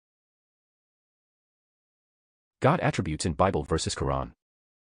God attributes in Bible versus Quran.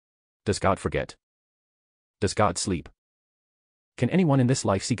 Does God forget? Does God sleep? Can anyone in this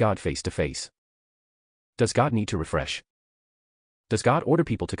life see God face to face? Does God need to refresh? Does God order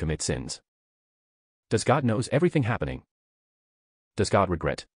people to commit sins? Does God knows everything happening? Does God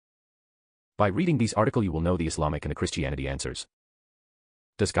regret? By reading these articles you will know the Islamic and the Christianity answers.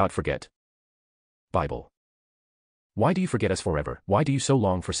 Does God forget? Bible. Why do you forget us forever? Why do you so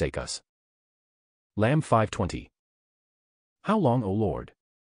long forsake us? Lamb 5:20. How long, O Lord?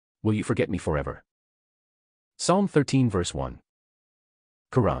 Will you forget me forever? Psalm 13 verse 1.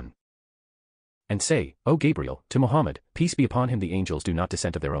 Quran. And say, O Gabriel, to Muhammad, peace be upon him, the angels do not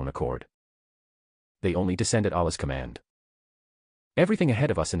descend of their own accord. They only descend at Allah's command. Everything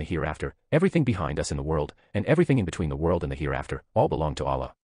ahead of us in the hereafter, everything behind us in the world, and everything in between the world and the hereafter, all belong to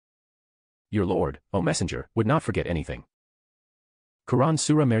Allah. Your Lord, O Messenger, would not forget anything. Quran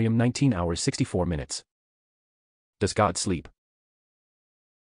Surah Maryam 19 hours 64 minutes. Does God sleep?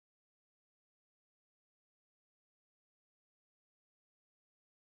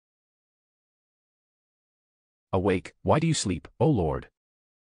 Awake, why do you sleep, O Lord?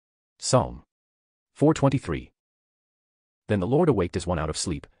 Psalm 4:23. Then the Lord awaked as one out of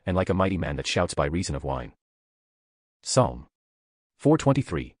sleep, and like a mighty man that shouts by reason of wine. Psalm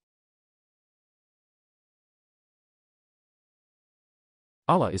 4:23.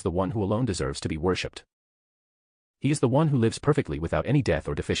 Allah is the one who alone deserves to be worshipped. He is the one who lives perfectly without any death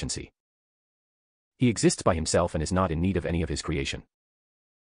or deficiency. He exists by himself and is not in need of any of his creation.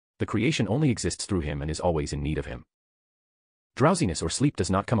 The creation only exists through him and is always in need of him. Drowsiness or sleep does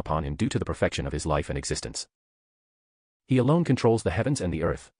not come upon him due to the perfection of his life and existence. He alone controls the heavens and the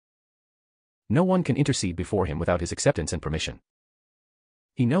earth. No one can intercede before him without his acceptance and permission.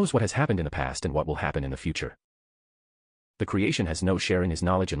 He knows what has happened in the past and what will happen in the future. The creation has no share in his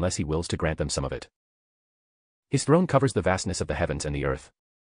knowledge unless he wills to grant them some of it. His throne covers the vastness of the heavens and the earth.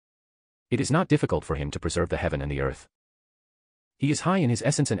 It is not difficult for him to preserve the heaven and the earth. He is high in his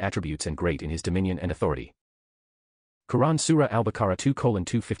essence and attributes and great in his dominion and authority. Quran Surah Al-Baqarah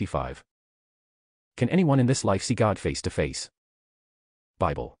 2:255. Can anyone in this life see God face to face?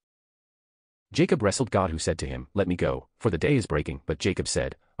 Bible. Jacob wrestled God, who said to him, Let me go, for the day is breaking, but Jacob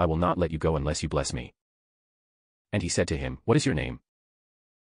said, I will not let you go unless you bless me. And he said to him, What is your name?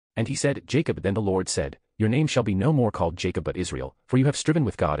 And he said, Jacob. Then the Lord said, Your name shall be no more called Jacob but Israel, for you have striven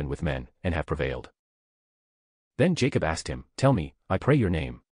with God and with men, and have prevailed. Then Jacob asked him, Tell me, I pray, your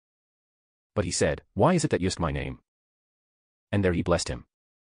name. But he said, Why is it that you ask my name? And there he blessed him.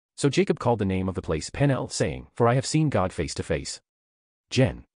 So Jacob called the name of the place Peniel, saying, For I have seen God face to face.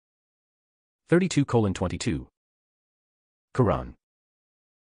 Gen. 32:22. Quran.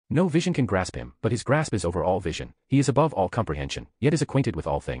 No vision can grasp him, but his grasp is over all vision. He is above all comprehension, yet is acquainted with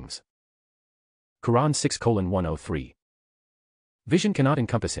all things. Quran 6:103. Vision cannot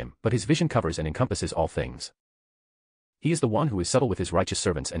encompass him, but his vision covers and encompasses all things. He is the one who is subtle with his righteous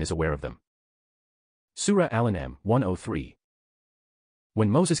servants and is aware of them. Surah Al-An'am 103. When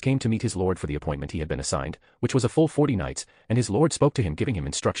Moses came to meet his Lord for the appointment he had been assigned, which was a full 40 nights, and his Lord spoke to him giving him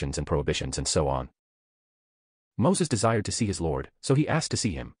instructions and prohibitions and so on. Moses desired to see his Lord, so he asked to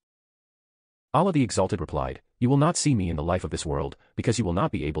see him. Allah the Exalted replied, You will not see me in the life of this world, because you will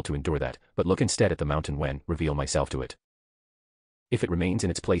not be able to endure that, but look instead at the mountain when, reveal myself to it. If it remains in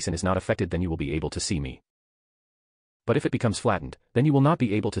its place and is not affected, then you will be able to see me. But if it becomes flattened, then you will not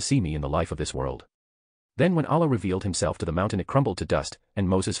be able to see me in the life of this world. Then when Allah revealed himself to the mountain, it crumbled to dust, and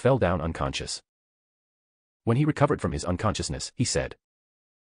Moses fell down unconscious. When he recovered from his unconsciousness, he said,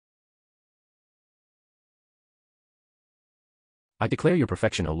 I declare your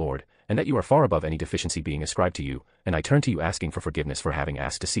perfection, O Lord, and that you are far above any deficiency being ascribed to you, and I turn to you asking for forgiveness for having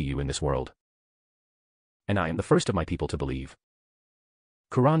asked to see you in this world. And I am the first of my people to believe.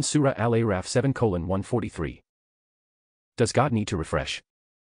 Quran Surah Al-Araf 7:143. Does God need to refresh?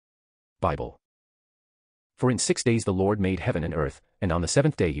 Bible. For in 6 days the Lord made heaven and earth, and on the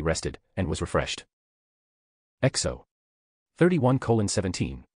 7th day he rested, and was refreshed. Exo.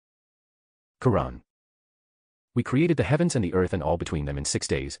 31:17. Quran. We created the heavens and the earth and all between them in 6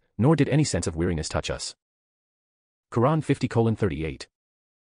 days, nor did any sense of weariness touch us. Quran 50:38.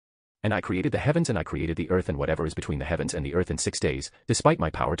 And I created the heavens and I created the earth and whatever is between the heavens and the earth in 6 days, despite my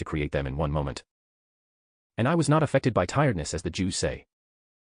power to create them in 1 moment. And I was not affected by tiredness as the Jews say.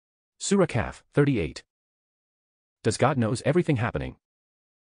 Surah Kahf 38. Does God knows everything happening?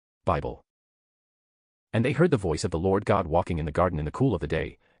 Bible. And they heard the voice of the Lord God walking in the garden in the cool of the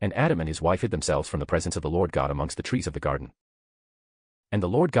day, and Adam and his wife hid themselves from the presence of the Lord God amongst the trees of the garden. And the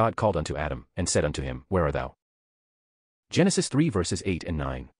Lord God called unto Adam, and said unto him, Where art thou? Genesis 3 verses 8 and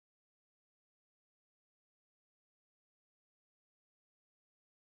 9.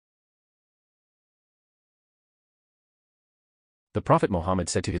 The Prophet Muhammad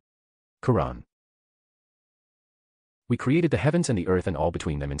said to his Quran. We created the heavens and the earth and all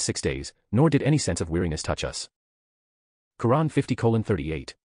between them in 6 days, nor did any sense of weariness touch us. Quran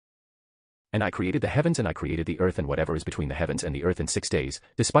 50:38. And I created the heavens and I created the earth and whatever is between the heavens and the earth in 6 days,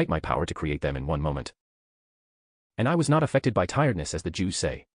 despite my power to create them in one moment. And I was not affected by tiredness as the Jews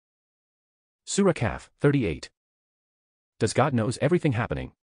say. Surah Kahf 38. Does God knows everything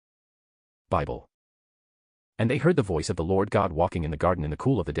happening? Bible. And they heard the voice of the Lord God walking in the garden in the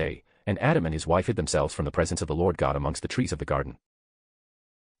cool of the day, and Adam and his wife hid themselves from the presence of the Lord God amongst the trees of the garden.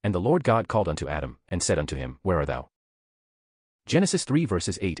 And the Lord God called unto Adam, and said unto him, Where art thou? Genesis 3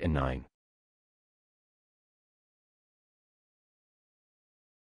 verses 8 and 9.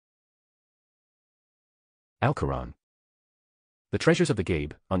 Al-Quran. The treasures of the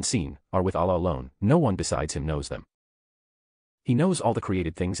Ghaib, unseen, are with Allah alone, no one besides him knows them. He knows all the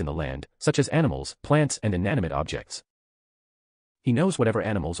created things in the land, such as animals, plants and inanimate objects. He knows whatever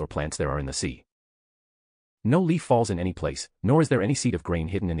animals or plants there are in the sea. No leaf falls in any place, nor is there any seed of grain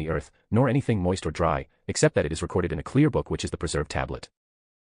hidden in the earth, nor anything moist or dry, except that it is recorded in a clear book which is the preserved tablet.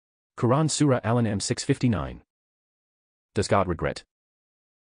 Quran Surah Al-An'am 6:59. Does God regret?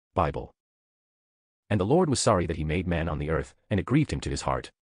 Bible. And the Lord was sorry that he made man on the earth, and it grieved him to his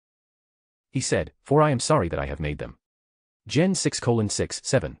heart. He said, For I am sorry that I have made them. Gen 6:6,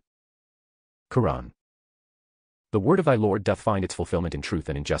 7. Quran. The word of thy Lord doth find its fulfillment in truth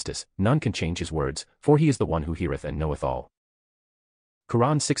and in justice, none can change his words, for he is the one who heareth and knoweth all.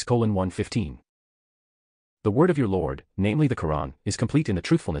 Quran 6:115. The word of your Lord, namely the Quran, is complete in the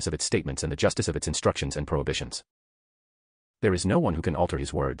truthfulness of its statements and the justice of its instructions and prohibitions. There is no one who can alter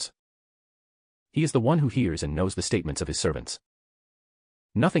his words. He is the one who hears and knows the statements of his servants.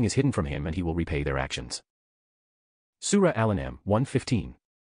 Nothing is hidden from him and he will repay their actions. Surah Al-An'am 1:15.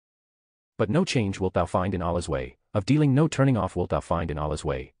 But no change wilt thou find in Allah's way, of dealing no turning off wilt thou find in Allah's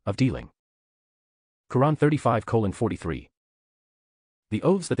way, of dealing. Quran 35:43. The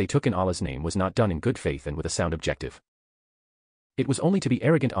oaths that they took in Allah's name was not done in good faith and with a sound objective. It was only to be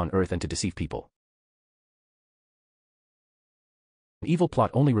arrogant on earth and to deceive people. An evil plot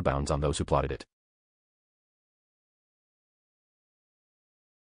only rebounds on those who plotted it.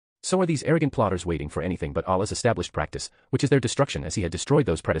 So are these arrogant plotters waiting for anything but Allah's established practice, which is their destruction as he had destroyed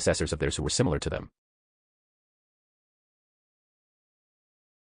those predecessors of theirs who were similar to them.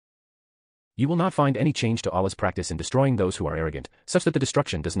 You will not find any change to Allah's practice in destroying those who are arrogant, such that the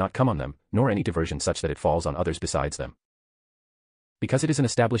destruction does not come on them, nor any diversion such that it falls on others besides them. Because it is an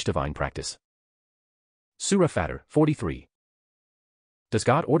established divine practice. Surah Fatir 43. Does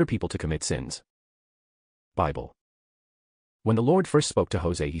God order people to commit sins? Bible. When the Lord first spoke to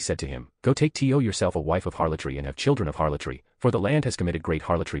Hosea he said to him, Go take to yourself a wife of harlotry and have children of harlotry, for the land has committed great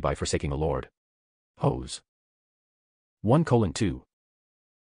harlotry by forsaking the Lord. Hos. 1:2.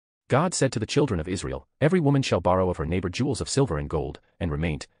 God said to the children of Israel, Every woman shall borrow of her neighbor jewels of silver and gold, and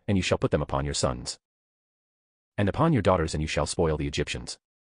remain, and you shall put them upon your sons. And upon your daughters and you shall spoil the Egyptians.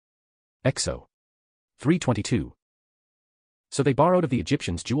 Exo. 3:22. So they borrowed of the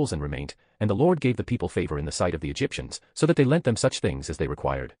Egyptians jewels and remained, and the Lord gave the people favor in the sight of the Egyptians, so that they lent them such things as they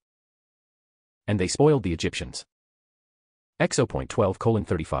required. And they spoiled the Egyptians. Exo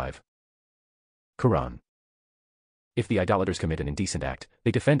 12:35. Quran. If the idolaters commit an indecent act,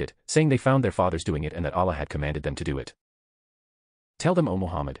 they defend it, saying they found their fathers doing it and that Allah had commanded them to do it. Tell them, O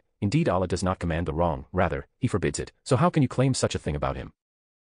Muhammad, indeed Allah does not command the wrong, rather, he forbids it, so how can you claim such a thing about him?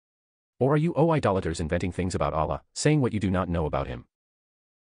 Or are you, O idolaters, inventing things about Allah, saying what you do not know about him?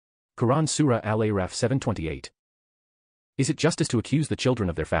 Quran Surah Al-Araf 7:28. Is it justice to accuse the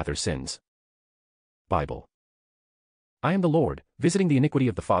children of their fathers' sins? Bible. I am the Lord, visiting the iniquity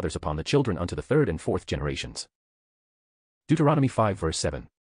of the fathers upon the children unto the third and fourth generations. Deuteronomy 5 verse 7.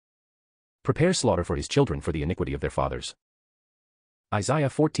 Prepare slaughter for his children for the iniquity of their fathers. Isaiah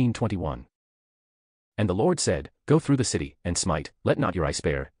 14:21. And the Lord said, Go through the city, and smite, let not your eye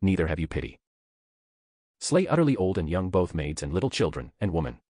spare, neither have you pity. Slay utterly old and young both maids and little children, and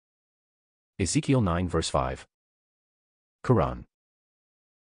woman. Ezekiel 9 verse 5. Quran.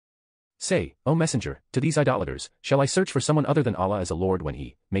 Say, O Messenger, to these idolaters, shall I search for someone other than Allah as a Lord when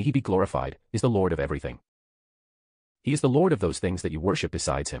he, may he be glorified, is the Lord of everything. He is the Lord of those things that you worship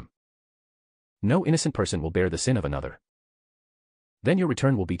besides him. No innocent person will bear the sin of another. Then your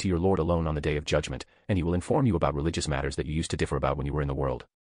return will be to your Lord alone on the day of judgment, and he will inform you about religious matters that you used to differ about when you were in the world.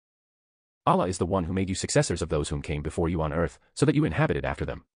 Allah is the one who made you successors of those whom came before you on earth, so that you inhabited after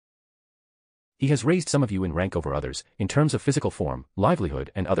them. He has raised some of you in rank over others, in terms of physical form,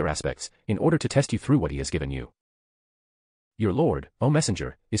 livelihood and other aspects, in order to test you through what he has given you. Your Lord, O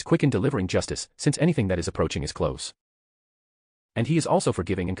Messenger, is quick in delivering justice, since anything that is approaching is close. And he is also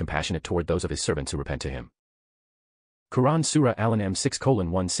forgiving and compassionate toward those of his servants who repent to him. Quran Surah Al-An'am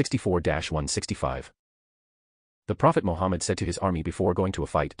 6:164-165. The Prophet Muhammad said to his army before going to a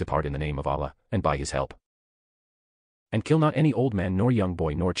fight, "Depart in the name of Allah, and by his help. And kill not any old man nor young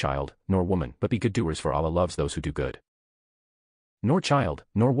boy nor child, nor woman, but be good doers, for Allah loves those who do good. Nor child,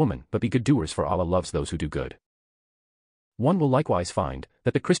 nor woman, but be good doers, for Allah loves those who do good." One will likewise find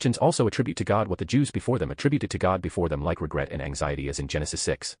that the Christians also attribute to God what the Jews before them attributed to God before them, like regret and anxiety, as in Genesis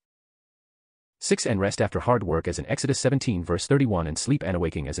 6:6, and rest after hard work as in Exodus 17 verse 31, and sleep and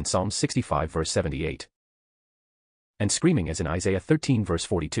awaking as in Psalms 65 verse 78, and screaming as in Isaiah 13 verse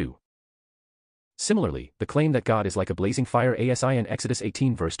 42. Similarly, the claim that God is like a blazing fire as in Exodus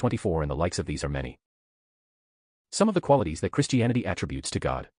 18 verse 24, and the likes of these are many. Some of the qualities that Christianity attributes to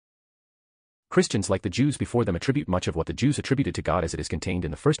God. Christians, like the Jews before them, attribute much of what the Jews attributed to God as it is contained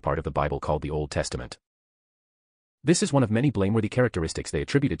in the first part of the Bible called the Old Testament. This is one of many blameworthy characteristics they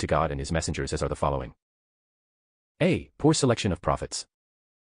attributed to God and his messengers, as are the following. A. Poor selection of prophets.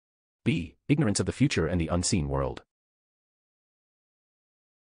 B. Ignorance of the future and the unseen world.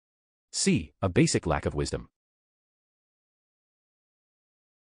 C. A basic lack of wisdom.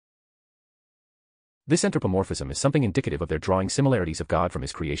 This anthropomorphism is something indicative of their drawing similarities of God from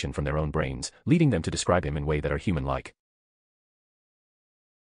his creation from their own brains, leading them to describe him in ways that are human-like.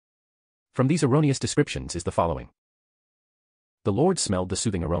 From these erroneous descriptions is the following. The Lord smelled the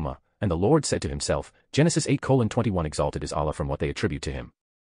soothing aroma, and the Lord said to himself, Genesis 8:21. Exalted is Allah from what they attribute to him.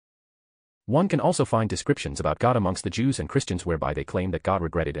 One can also find descriptions about God amongst the Jews and Christians whereby they claim that God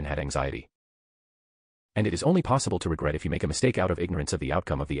regretted and had anxiety. And it is only possible to regret if you make a mistake out of ignorance of the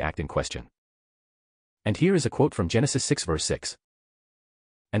outcome of the act in question. And here is a quote from Genesis 6 verse 6.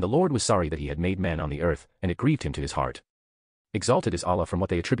 And the Lord was sorry that he had made man on the earth, and it grieved him to his heart. Exalted is Allah from what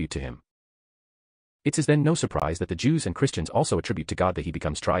they attribute to him. It is then no surprise that the Jews and Christians also attribute to God that he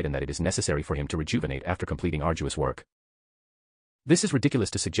becomes tried and that it is necessary for him to rejuvenate after completing arduous work. This is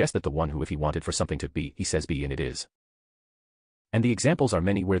ridiculous to suggest that the one who, if he wanted for something to be, he says be, and it is. And the examples are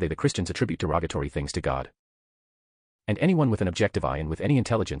many where they, the Christians, attribute derogatory things to God. And anyone with an objective eye and with any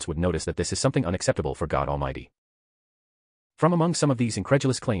intelligence would notice that this is something unacceptable for God Almighty. From among some of these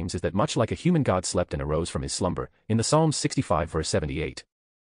incredulous claims is that much like a human God slept and arose from his slumber, in the Psalms 65 verse 78.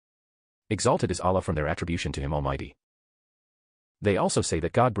 Exalted is Allah from their attribution to him Almighty. They also say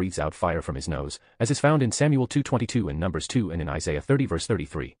that God breathes out fire from his nose, as is found in Samuel 2:22 and Numbers 2 and in Isaiah 30 verse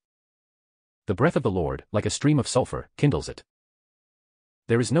 33. The breath of the Lord, like a stream of sulfur, kindles it.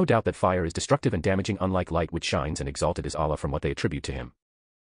 There is no doubt that fire is destructive and damaging, unlike light which shines, and exalted is Allah from what they attribute to him.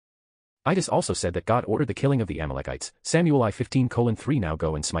 Itis also said that God ordered the killing of the Amalekites, Samuel 15:3. Now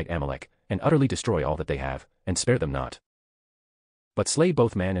go and smite Amalek, and utterly destroy all that they have, and spare them not. But slay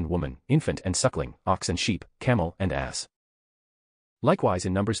both man and woman, infant and suckling, ox and sheep, camel and ass. Likewise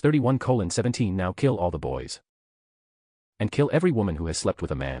in Numbers 31:17. Now kill all the boys. And kill every woman who has slept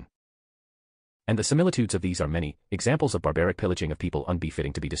with a man. And the similitudes of these are many, examples of barbaric pillaging of people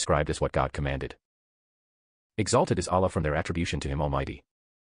unbefitting to be described as what God commanded. Exalted is Allah from their attribution to him Almighty.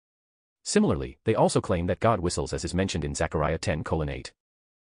 Similarly, they also claim that God whistles, as is mentioned in Zechariah 10:8.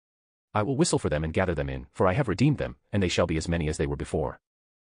 I will whistle for them and gather them in, for I have redeemed them, and they shall be as many as they were before.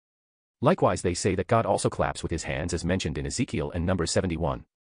 Likewise they say that God also claps with his hands, as mentioned in Ezekiel and Numbers 71.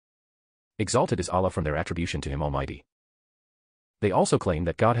 Exalted is Allah from their attribution to him Almighty. They also claim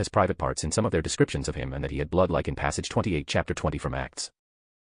that God has private parts in some of their descriptions of him, and that he had blood, like in passage 28 chapter 20 from Acts.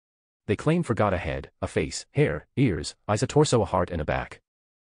 They claim for God a head, a face, hair, ears, eyes, a torso, a heart and a back.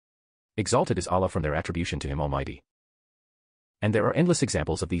 Exalted is Allah from their attribution to him Almighty. And there are endless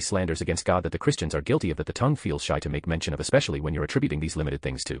examples of these slanders against God that the Christians are guilty of, that the tongue feels shy to make mention of, especially when you're attributing these limited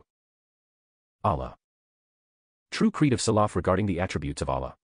things to Allah. True creed of Salaf regarding the attributes of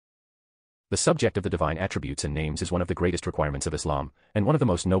Allah. The subject of the divine attributes and names is one of the greatest requirements of Islam, and one of the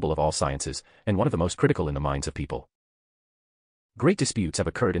most noble of all sciences, and one of the most critical in the minds of people. Great disputes have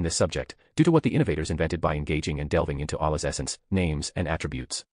occurred in this subject, due to what the innovators invented by engaging and delving into Allah's essence, names and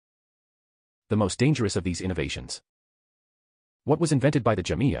attributes. The most dangerous of these innovations. What was invented by the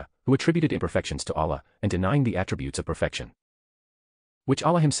Jamiyah, who attributed imperfections to Allah, and denying the attributes of perfection, which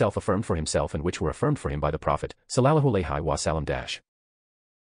Allah himself affirmed for himself and which were affirmed for him by the Prophet, sallallahu alaihi wasallam.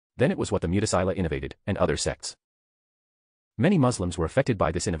 Then it was what the Mu'tazila innovated, and other sects. Many Muslims were affected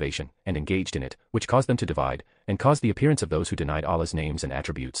by this innovation, and engaged in it, which caused them to divide, and caused the appearance of those who denied Allah's names and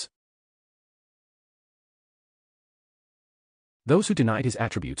attributes. Those who denied his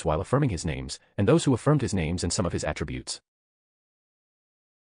attributes while affirming his names, and those who affirmed his names and some of his attributes.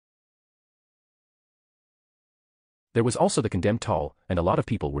 There was also the condemned Tal, and a lot of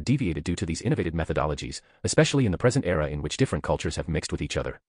people were deviated due to these innovative methodologies, especially in the present era in which different cultures have mixed with each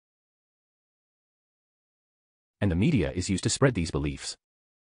other. And the media is used to spread these beliefs.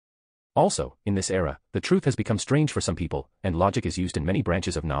 Also, in this era, the truth has become strange for some people, and logic is used in many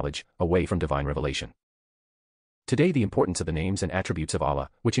branches of knowledge, away from divine revelation. Today the importance of the names and attributes of Allah,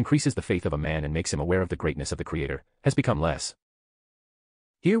 which increases the faith of a man and makes him aware of the greatness of the Creator, has become less.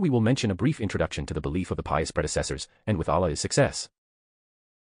 Here we will mention a brief introduction to the belief of the pious predecessors, and with Allah is success.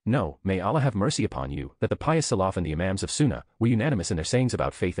 Know, may Allah have mercy upon you, that the pious Salaf and the Imams of Sunnah were unanimous in their sayings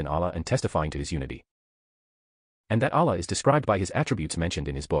about faith in Allah and testifying to His unity. And that Allah is described by His attributes mentioned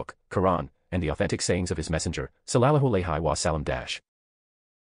in His book, Quran, and the authentic sayings of His Messenger, Sallallahu Alaihi Wasallam.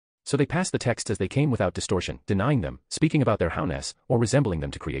 So they passed the texts as they came without distortion, denying them, speaking about their howness, or resembling them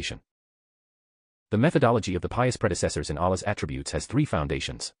to creation. The methodology of the pious predecessors in Allah's attributes has three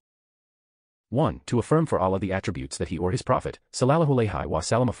foundations. 1. To affirm for Allah the attributes that He or His Prophet, Sallallahu Alaihi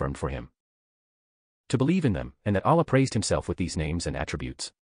Wasallam, affirmed for Him. To believe in them, and that Allah praised Himself with these names and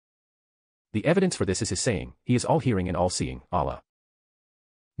attributes. The evidence for this is His saying, He is all-hearing and all-seeing, Allah.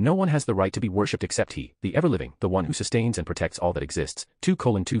 No one has the right to be worshipped except He, the ever-living, the one who sustains and protects all that exists.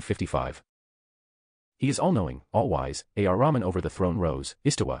 2:255. He is all-knowing, all-wise, Ar-Rahman over the throne rose,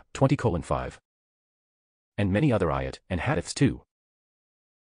 Istawa, 20:5. And many other ayat, and hadiths too.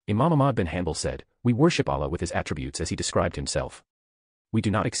 Imam Ahmad bin Hanbal said, we worship Allah with His attributes as He described Himself. We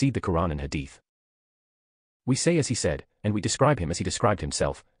do not exceed the Quran and Hadith. We say as He said, and we describe Him as He described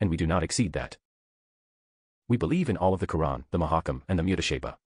Himself, and we do not exceed that. We believe in all of the Quran, the Mahakam, and the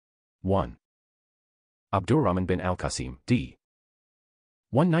Mutashaba. 1. Abdurrahman bin al-Qasim, d.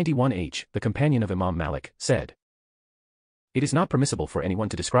 191h, the companion of Imam Malik, said, it is not permissible for anyone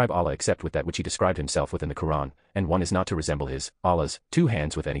to describe Allah except with that which He described Himself within the Quran, and one is not to resemble His, Allah's, two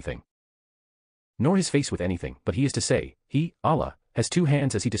hands with anything. Nor His face with anything, but he is to say, He, Allah, has two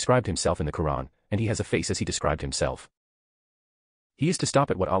hands as He described Himself in the Quran, and He has a face as He described Himself. He is to stop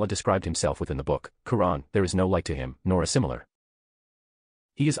at what Allah described Himself within the book, Quran, there is no like to Him, nor a similar.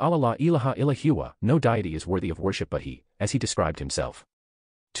 He is Allah la ilaha illa huwa, no deity is worthy of worship but He, as He described Himself.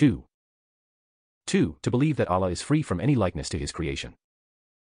 2. To believe that Allah is free from any likeness to His creation.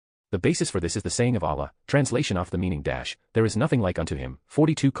 The basis for this is the saying of Allah, translation off the meaning dash, there is nothing like unto Him,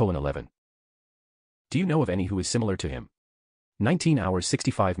 42:11. Do you know of any who is similar to Him? 19 hours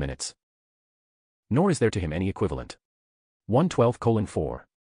 65 minutes. Nor is there to Him any equivalent. 112:4.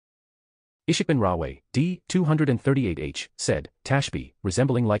 Ishaq bin Raway, d. 238h, said, Tashbih,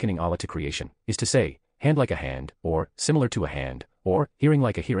 resembling likening Allah to creation, is to say, hand like a hand, or, similar to a hand, or, hearing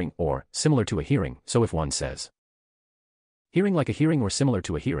like a hearing, or, similar to a hearing, so if one says, hearing like a hearing or similar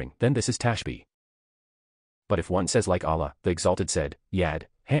to a hearing, then this is Tashbih. But if one says like Allah, the Exalted said, Yad,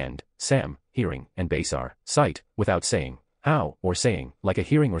 hand, Sam, hearing, and Basar, sight, without saying, how, or saying, like a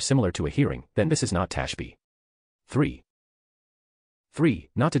hearing or similar to a hearing, then this is not Tashbih. 3.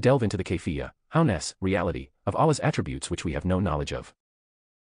 Not to delve into the kayfiyah, howness, reality, of Allah's attributes which we have no knowledge of.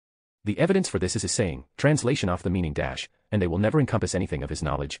 The evidence for this is His saying, translation off the meaning dash, and they will never encompass anything of His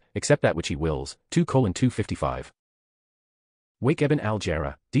knowledge, except that which He wills, 2:255. Wake ibn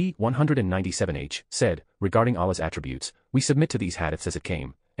al-Jarrah, d. 197h, said, regarding Allah's attributes, we submit to these hadiths as it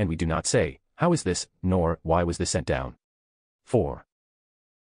came, and we do not say, how is this, nor, why was this sent down? 4.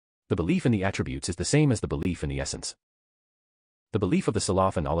 The belief in the attributes is the same as the belief in the essence. The belief of the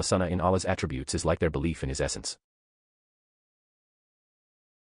Salaf and Ahl Sunnah in Allah's attributes is like their belief in His essence.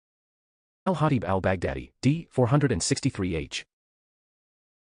 Al-Hatib al-Baghdadi, d. 463h.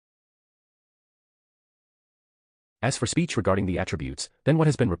 As for speech regarding the attributes, then what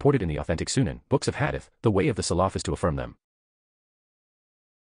has been reported in the authentic Sunan, books of Hadith, the way of the Salaf is to affirm them.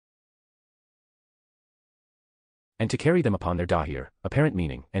 And to carry them upon their dahir, apparent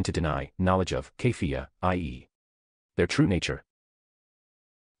meaning, and to deny, knowledge of, kayfiyah, i.e. their true nature.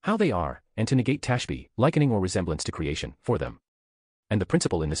 How they are, and to negate tashbih, likening or resemblance to creation, for them. And the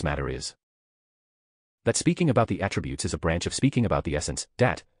principle in this matter is that speaking about the attributes is a branch of speaking about the essence,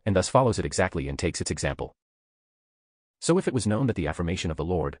 dat, and thus follows it exactly and takes its example. So if it was known that the affirmation of the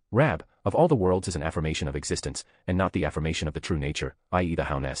Lord, Rab, of all the worlds is an affirmation of existence, and not the affirmation of the true nature, i.e. the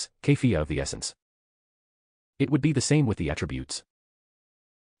howness, kayfiyah of the essence, it would be the same with the attributes.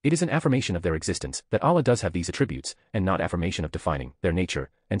 It is an affirmation of their existence, that Allah does have these attributes, and not affirmation of defining their nature,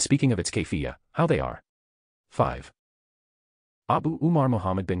 and speaking of its kayfiyah, how they are. 5. Abu Umar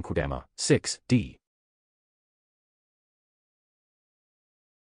Muhammad bin Qudama, 6, d.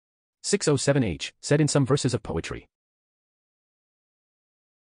 607h, said in some verses of poetry.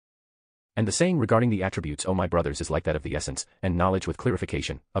 And the saying regarding the attributes, O my brothers, is like that of the essence, and knowledge with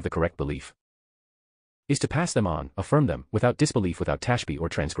clarification, of the correct belief. is to pass them on, affirm them, without disbelief, without tashbih or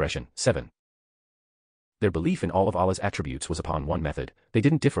transgression. 7. Their belief in all of Allah's attributes was upon one method. They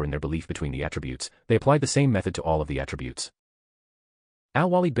didn't differ in their belief between the attributes, they applied the same method to all of the attributes.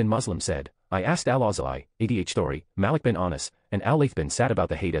 Al-Walid bin Muslim said, I asked Al-Awza'i, ADH story, Malik bin Anas, and Al-Layth bin Sa'd about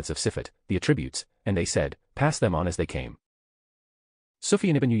the hadiths of Sifat, the attributes, and they said, pass them on as they came.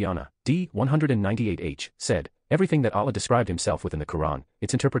 Sufyan ibn Uyayna, d. 198h, said, everything that Allah described himself within the Quran,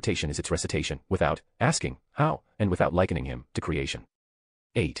 its interpretation is its recitation, without asking, how, and without likening him to creation.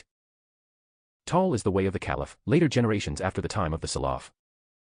 8. Tall is the way of the Caliph, later generations after the time of the Salaf.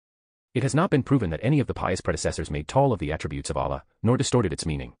 It has not been proven that any of the pious predecessors made tall of the attributes of Allah, nor distorted its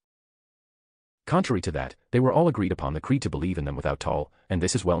meaning. Contrary to that, they were all agreed upon the creed to believe in them without tall, and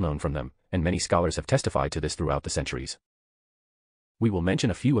this is well known from them, and many scholars have testified to this throughout the centuries. We will mention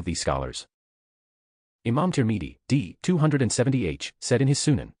a few of these scholars. Imam Tirmidhi, d. 270h, said in his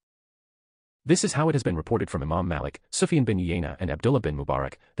Sunan. This is how it has been reported from Imam Malik, Sufyan bin Uyayna and Abdullah bin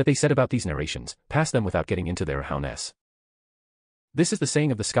Mubarak, that they said about these narrations, pass them without getting into their hawnes. This is the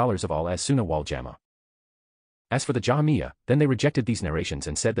saying of the scholars of al-Sunnah wal Jama'ah. As for the Jahmiyyah, then they rejected these narrations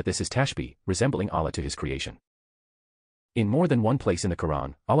and said that this is tashbih, resembling Allah to his creation. In more than one place in the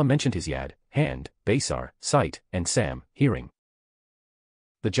Quran, Allah mentioned his yad, hand, basar, sight, and sam, hearing.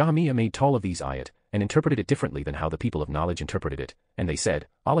 The Jahmiyyah made tall of these ayat, and interpreted it differently than how the people of knowledge interpreted it, and they said,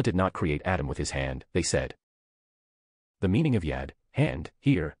 Allah did not create Adam with his hand, they said. The meaning of yad, hand,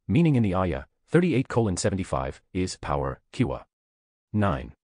 here, meaning in the ayah, 38:75, is power, quwa.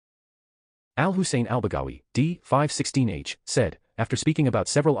 9. Al-Husayn al-Baghawi, d. 516h, said, after speaking about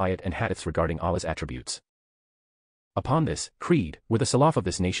several ayat and hadiths regarding Allah's attributes. Upon this creed were the Salaf of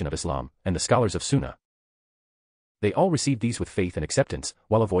this nation of Islam, and the scholars of Sunnah. They all received these with faith and acceptance,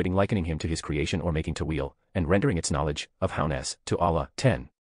 while avoiding likening him to his creation or making ta'wil, and rendering its knowledge, of hawnes, to Allah. 10.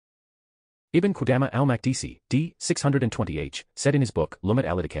 Ibn Qudama al-Maqdisi, d. 620h, said in his book, Lumat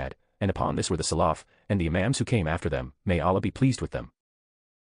al-Itikad, and upon this were the Salaf, and the Imams who came after them, may Allah be pleased with them.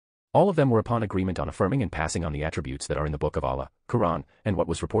 All of them were upon agreement on affirming and passing on the attributes that are in the Book of Allah, Quran, and what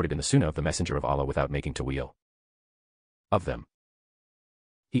was reported in the Sunnah of the Messenger of Allah without making ta'wil of them.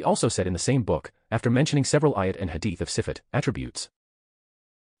 He also said in the same book, after mentioning several ayat and hadith of sifat, attributes.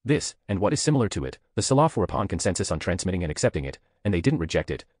 This, and what is similar to it, the Salaf were upon consensus on transmitting and accepting it, and they didn't reject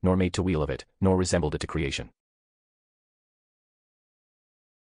it, nor made ta'wil of it, nor resembled it to creation.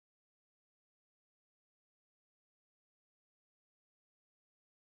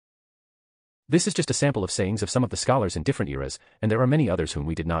 This is just a sample of sayings of some of the scholars in different eras, and there are many others whom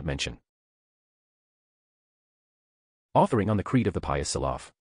we did not mention. Authoring on the creed of the pious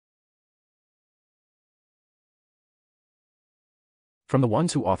Salaf. From the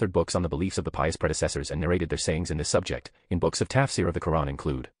ones who authored books on the beliefs of the pious predecessors and narrated their sayings in this subject, in books of tafsir of the Quran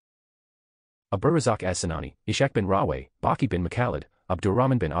include Abur Razak as-Sanani, Ishaq bin Raweh, Baqi bin Makhalid,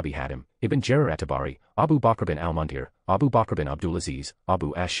 Abdurrahman bin Abi Hatim, Ibn Jarir at-Tabari, Abu Bakr bin al-Mundhir, Abu Bakr bin Abdulaziz,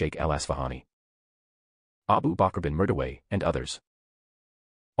 Abu Ash-Shaykh al-Asfahani, Abu Bakr bin Murdawayh, and others.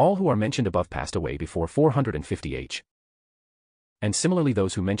 All who are mentioned above passed away before 450 and similarly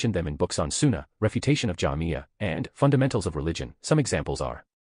those who mentioned them in books on Sunnah, Refutation of Jahmiyyah, and Fundamentals of Religion. Some examples are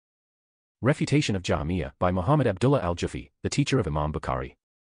Refutation of Jahmiyyah by Muhammad Abdullah al-Jufi, the teacher of Imam Bukhari.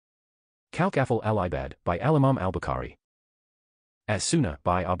 Khalq al-Ibad by al-Imam al-Bukhari. As-Sunnah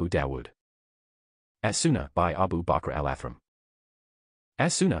by Abu Dawud. As-Sunnah by Abu Bakr al-Athram.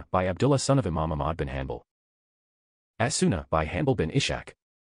 As-Sunnah by Abdullah son of Imam Ahmad bin Hanbal. As-Sunnah by Hanbal bin Ishaq.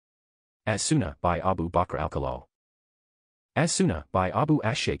 As-Sunnah by Abu Bakr al-Kalal. As-Sunnah by Abu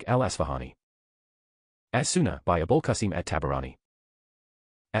Ash-Shaykh al-Asfahani. As-Sunnah by Abul Qasim at-Tabarani.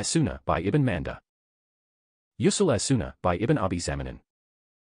 As-Sunnah by Ibn Manda. Yusul as-Sunnah by Ibn Abi Zamanin.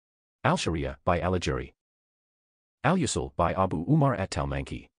 Al-Sharia by al-Ajuri. Al-Yusul by Abu Umar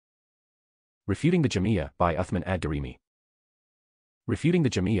at-Talmanki. Refuting the Jamiyyah by Uthman ad-Darimi. Refuting the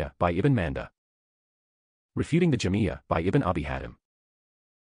Jamiyyah by Ibn Manda. Refuting the Jamiyyah by Ibn Abi Hatim.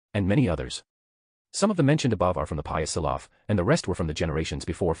 And many others. Some of the mentioned above are from the pious Salaf, and the rest were from the generations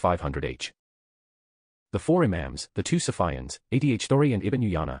before 500 The four Imams, the two Sufyans, Adh Thawri and Ibn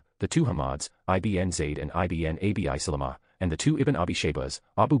Uyayna, the two Hamads, Ibn Zayd and Ibn Abi Salamah, and the two Ibn Abi Shaybahs,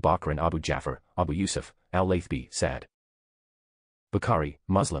 Abu Bakr and Abu Ja'far, Abu Yusuf, al-Layth bin Sa'd. Bukhari,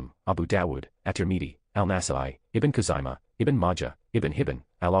 Muslim, Abu Dawud, at-Tirmidhi, al-Nasa'i, Ibn Khuzaimah, Ibn Majah, Ibn Hibban,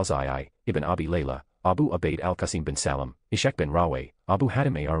 al-Awza'i, Ibn Abi Layla, Abu Ubaid al-Qasim bin Salam, Ishaq bin Raweh, Abu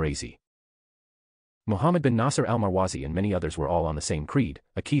Hatim ar-Razi. Muhammad bin Nasr al-Marwazi and many others were all on the same creed,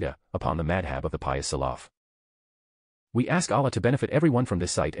 Aqidah, upon the madhab of the pious Salaf. We ask Allah to benefit everyone from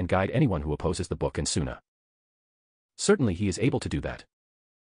this site and guide anyone who opposes the book and Sunnah. Certainly He is able to do that.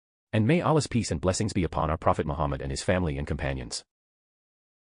 And may Allah's peace and blessings be upon our Prophet Muhammad and his family and companions.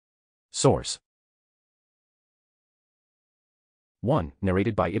 Source 1.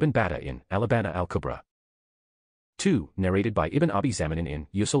 Narrated by Ibn Battah in Al-Ibana al-Kubra. 2. Narrated by Ibn Abi Zamanin in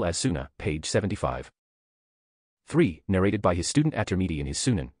Usul as-Sunnah, page 75. 3. Narrated by his student At-Tirmidhi in his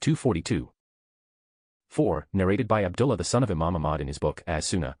Sunan, 242. 4. Narrated by Abdullah the son of Imam Ahmad in his book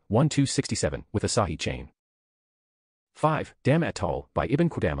As-Sunnah, 1267, with a Sahih chain. 5. Dam at-Tahl, by Ibn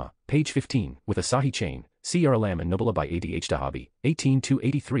Qudama, page 15, with a Sahih chain, Siyar Alam and Nubala by Adh Dahabi,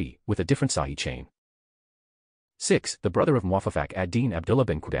 18-83, with a different Sahih chain. 6. The brother of Muwaffaq ad-Din Abdullah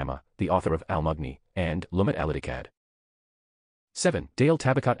bin Qudama, the author of Al-Mughni, and Lumat al-Itikad. 7. Dale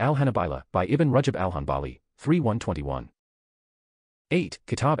Tabakat al-Hanabila, by Ibn Rajab al-Hanbali, 3121. 8.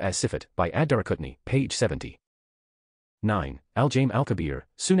 Kitab as-Sifat, by ad-Daraqutni, page 70. 9. Al-Jaym al-Kabir,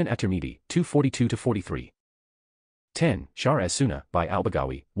 Sunan at-Tirmidhi, 242-43. 10. Shar as-Sunnah, by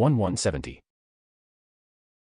al-Baghawi, 1170.